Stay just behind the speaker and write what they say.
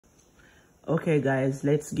Okay guys,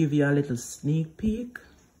 let's give you a little sneak peek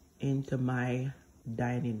into my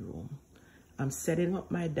dining room. I'm setting up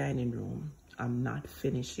my dining room. I'm not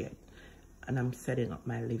finished yet, and I'm setting up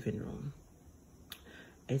my living room.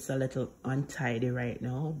 It's a little untidy right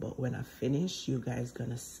now, but when I finish, you guys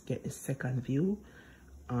gonna get the second view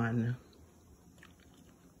on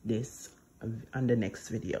this on the next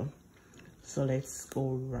video. So let's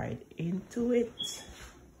go right into it.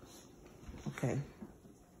 Okay,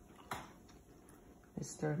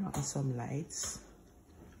 let's turn on some lights.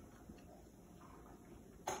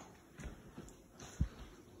 I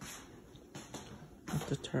have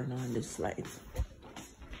to turn on this light.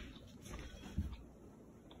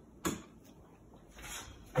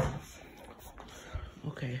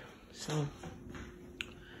 Okay, so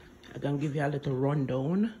I'm gonna give you a little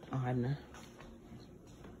rundown on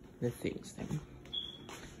the things then.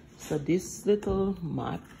 So this little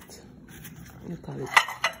mat, you call it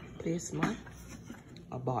placemat.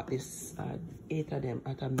 I bought this 8 of them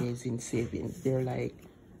at Amazing Savings. They're like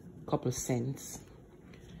a couple cents.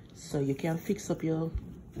 So you can fix up your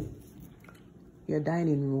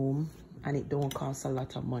dining room and it don't cost a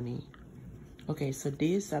lot of money. Okay, so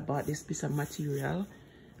this, I bought this piece of material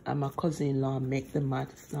and my cousin-in-law make the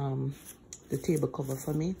mat, the table cover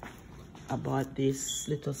for me. I bought this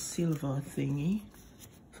little silver thingy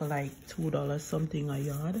for like $2 something a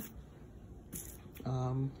yard.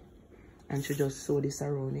 And she just sew this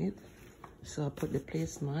around it. So I put the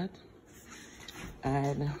placemat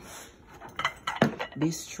and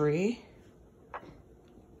this tray.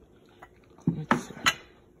 Let's see.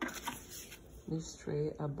 This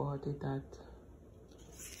tray, I bought it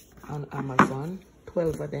on Amazon,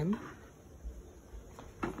 12 of them.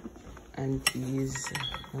 And these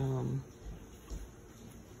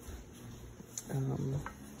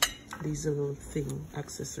little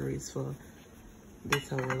accessories for the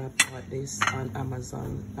towel. I bought this on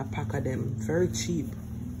Amazon, a pack of them, very cheap.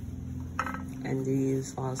 And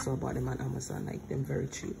these also bought them on Amazon, like them very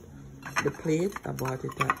cheap. The plate, I bought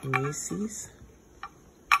it at Macy's.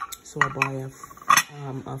 So I bought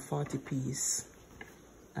a 40 piece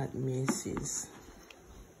at Macy's.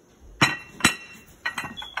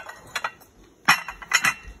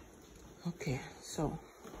 Okay, so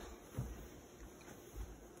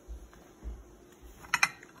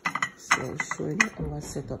showing you how I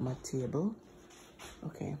set up my table.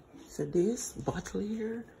 Okay, so this bottle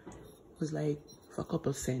here was like for a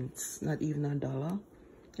couple cents, not even $1.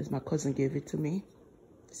 Because my cousin gave it to me.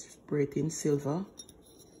 Spray it in silver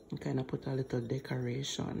and kind of put a little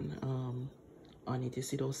decoration on it. You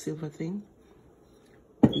see those silver thing?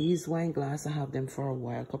 These wine glass, I have them for a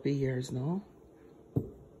while, a couple of years now.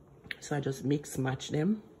 So I just mix match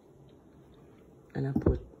them and I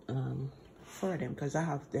put 4 of them because I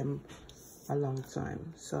have them a long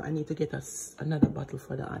time. So I need to get another bottle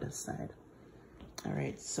for the other side. All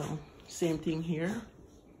right, so same thing here.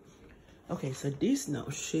 Okay, so this now,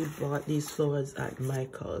 she bought these flowers at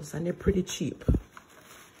Michael's and they're pretty cheap.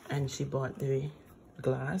 And she bought the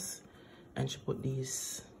glass and she put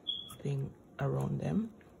these thing around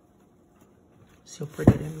them. See how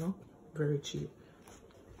pretty them look? Very cheap.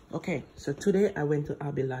 Okay, so today I went to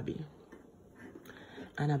Hobby Lobby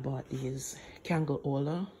and I bought these candle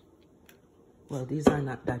holder. Well, these are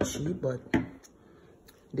not that cheap, but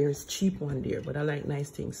there's cheap one there, but I like nice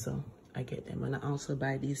things, so I get them. And I also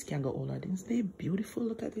buy these candle holder things. They're beautiful.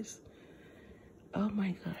 Look at this. Oh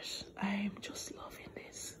my gosh, I'm just loving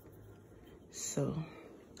this. So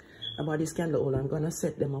I bought this candle holder. I'm gonna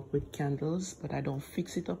set them up with candles, but I don't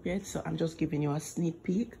fix it up yet, so I'm just giving you a sneak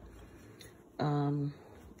peek. And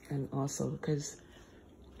also because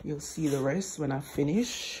you'll see the rest when I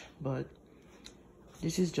finish, but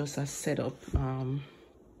this is just a setup. I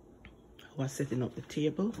was setting up the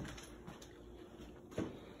table,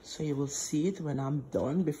 so you will see it when I'm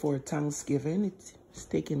done before Thanksgiving. It's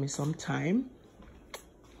taking me some time.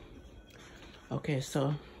 Okay,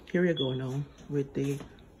 so here you go now with the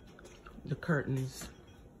curtains.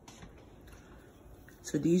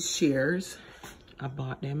 So these chairs, I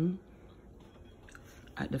bought them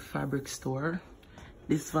at the fabric store.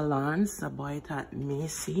 This valance, I bought it at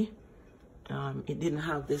Macy's. It didn't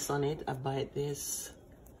have this on it. I bought this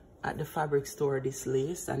at the fabric store, this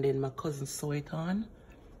lace, and then my cousin sewed it on.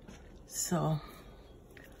 So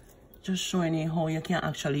just showing you how you can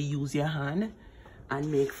actually use your hand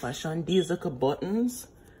and make fashion. These are the buttons.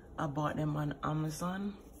 I bought them on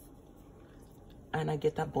Amazon and I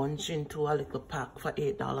get a bunch into a little pack for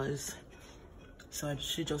 $8. So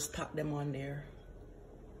she just tacked them on there.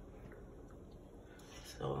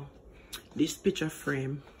 So this picture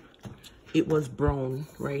frame, it was brown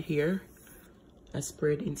right here. I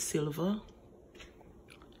sprayed in silver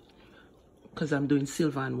because I'm doing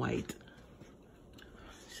silver and white.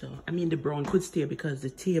 So I mean the brown could stay because the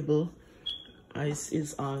table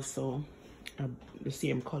is also the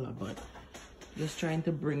same color, but just trying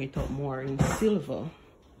to bring it up more in silver.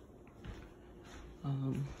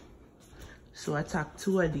 So I tacked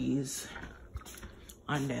 2 of these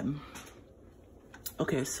on them.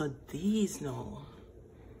 Okay, so these now,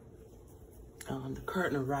 the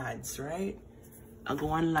curtain rods, right? I go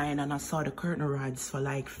online and I saw the curtain rods for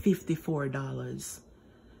like $54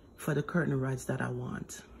 for the curtain rods that I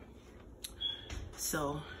want.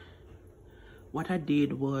 So what I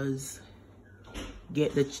did was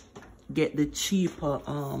get the cheaper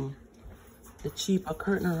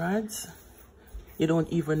curtain rods. You don't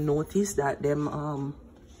even notice that them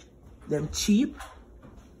cheap,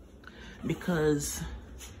 because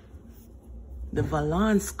the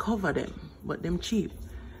Valance cover them, but them cheap.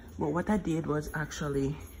 But what I did was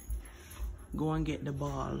actually go and get the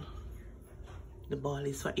ball. The ball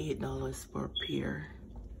is for $8 per pair.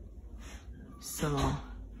 So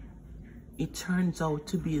it turns out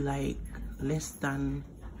to be like less than,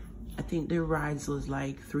 I think the rides was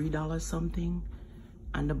like $3 something,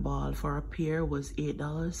 and the ball for a pair was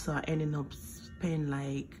 $8. So I ended up spending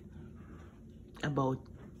like about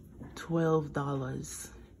 $12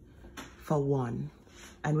 for one.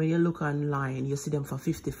 And when you look online, you see them for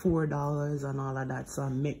 $54 and all of that. So I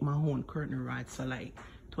make my own curtain rods for like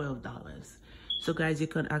 $12. So guys, you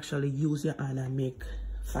can actually use your hand and make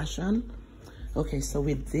fashion. Okay, so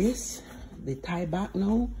with this, the tie back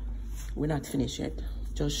now, we're not finished yet.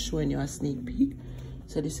 Just showing you a sneak peek.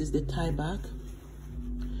 So this is the tie back.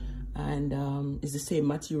 And it's the same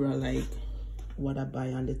material like what I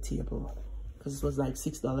buy on the table, because it was like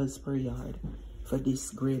 $6 per yard for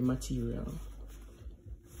this gray material.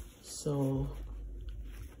 So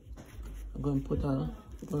I'm going to put I'm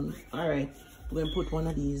going to put one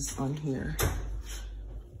of these on here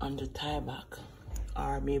on the tie back,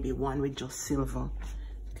 or maybe one with just silver.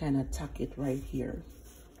 Kind of tack it right here.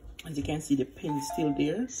 As you can see, the pin is still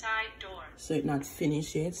there, side door, so it's not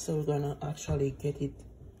finished yet. So we're gonna actually get it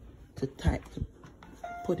to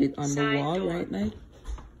put it on the wall right now.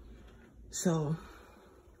 So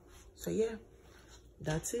yeah,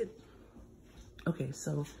 that's it. Okay,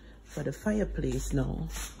 so for the fireplace now,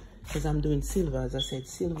 because I'm doing silver, as I said,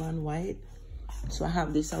 silver and white. So I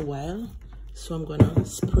have this a while, so I'm gonna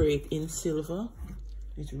spray it in silver.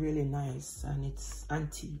 It's really nice and it's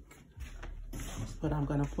antique, but I'm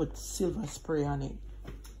gonna put silver spray on it,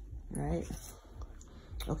 right?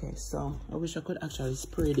 Okay, so I wish I could actually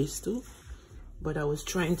spray this too, but I was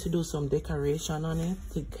trying to do some decoration on it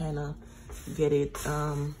to kind of get it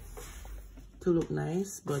to look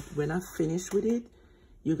nice. But when I finish with it,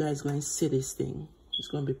 you guys going to see this thing. It's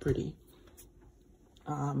going to be pretty.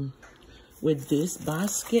 With this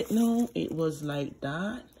basket now, it was like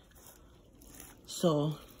that.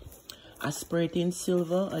 So I sprayed in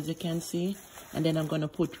silver, as you can see, and then I'm going to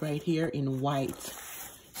put right here in white.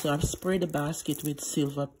 So I've sprayed the basket with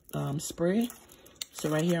silver spray. So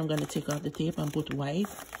right here, I'm going to take off the tape and put white.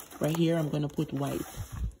 Right here, I'm going to put white.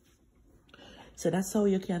 So that's how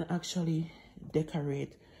you can actually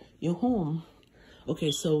decorate your home.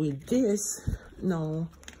 Okay, so with this, no,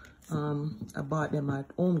 I bought them at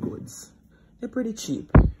Home Goods. They're pretty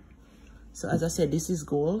cheap. So as I said, this is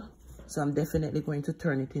gold. So I'm definitely going to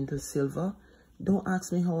turn it into silver. Don't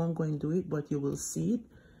ask me how I'm going to do it, but you will see it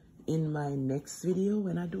in my next video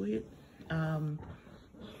when I do it.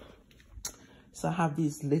 So I have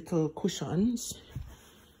these little cushions.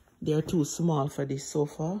 They're too small for this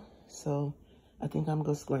sofa, so I think I'm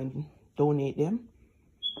just going to donate them.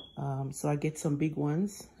 So I get some big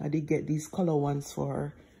ones. I did get these color ones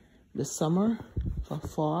for the summer, for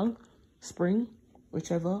fall, spring,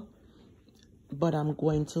 whichever. But I'm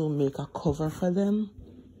going to make a cover for them.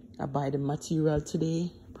 I buy the material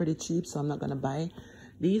today, pretty cheap, so I'm not gonna buy.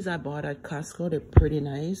 These I bought at Costco, they're pretty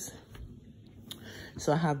nice.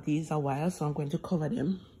 So I have these a while, so I'm going to cover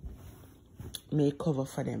them, make cover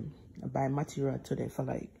for them. I buy material today for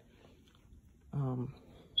like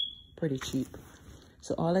pretty cheap.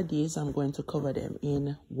 So all of these, I'm going to cover them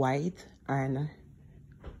in white and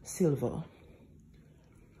silver.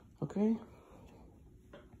 Okay.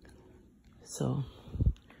 So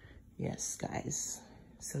yes, guys.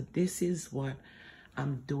 So this is what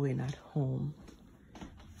I'm doing at home.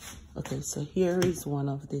 Okay, so here is one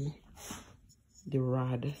of the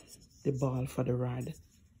rod, the ball for the rod.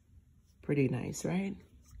 Pretty nice, right?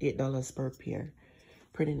 $8 per pair.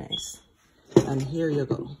 Pretty nice. And here you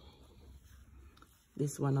go.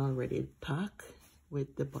 This one already packed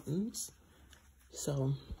with the buttons.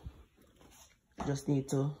 So just need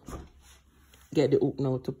to get the hook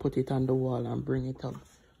now to put it on the wall and bring it up.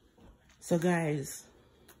 So guys,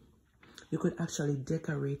 you could actually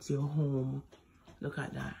decorate your home. Look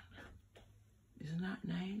at that. Isn't that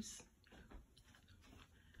nice?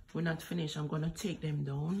 We're not finished. I'm gonna take them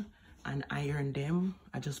down and iron them.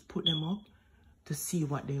 I just put them up to see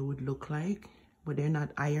what they would look like, but they're not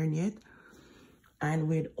ironed yet. And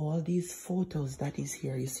with all these photos that is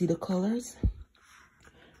here, you see the colors?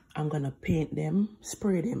 I'm gonna paint them,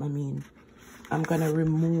 spray them, I mean. I'm gonna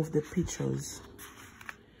remove the pictures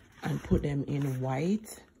and put them in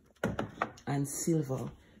white and silver.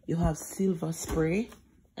 You have silver spray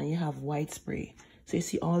and you have white spray. So you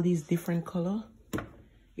see all these different color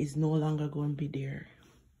is no longer going to be there.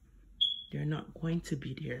 They're not going to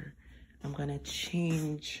be there. I'm gonna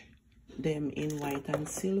change them in white and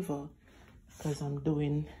silver because I'm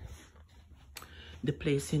doing the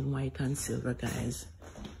place in white and silver, guys.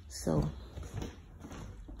 So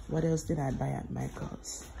what else did I buy at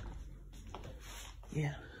Michael's?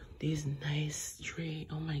 Yeah, these nice tray.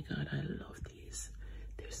 Oh my god, I love these.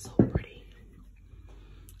 They're so pretty.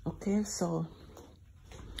 Okay, so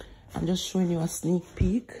I'm just showing you a sneak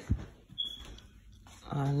peek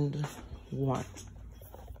and what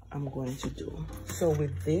I'm going to do. So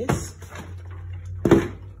with this,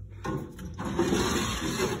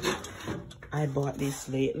 I bought this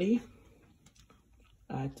lately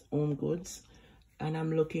at Home Goods, and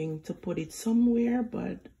I'm looking to put it somewhere,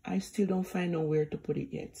 but I still don't find nowhere to put it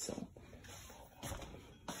yet. So,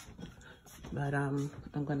 but I'm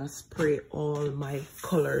gonna spray all my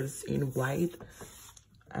colors in white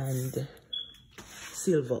and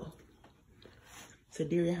silver. So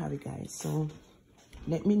there you have it, guys. So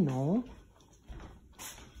let me know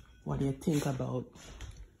what you think about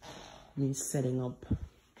me setting up.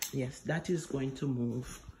 Yes, that is going to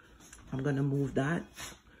move. I'm gonna move that.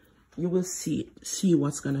 You will see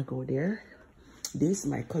what's gonna go there. This,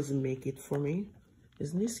 my cousin make it for me.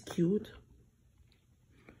 Isn't this cute?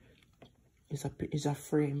 It's a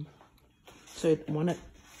frame. So it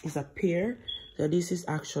is a pair. So this is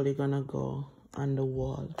actually gonna go on the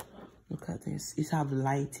wall. Look at this. It have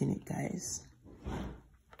light in it, guys.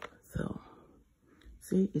 So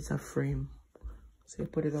see, it's a frame. So you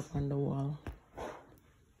put it up on the wall.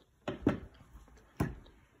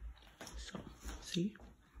 So see,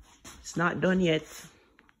 it's not done yet.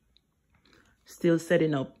 Still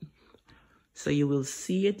setting up. So you will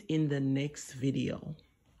see it in the next video.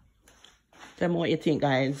 Tell me what you think,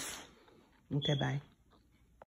 guys. Okay, bye.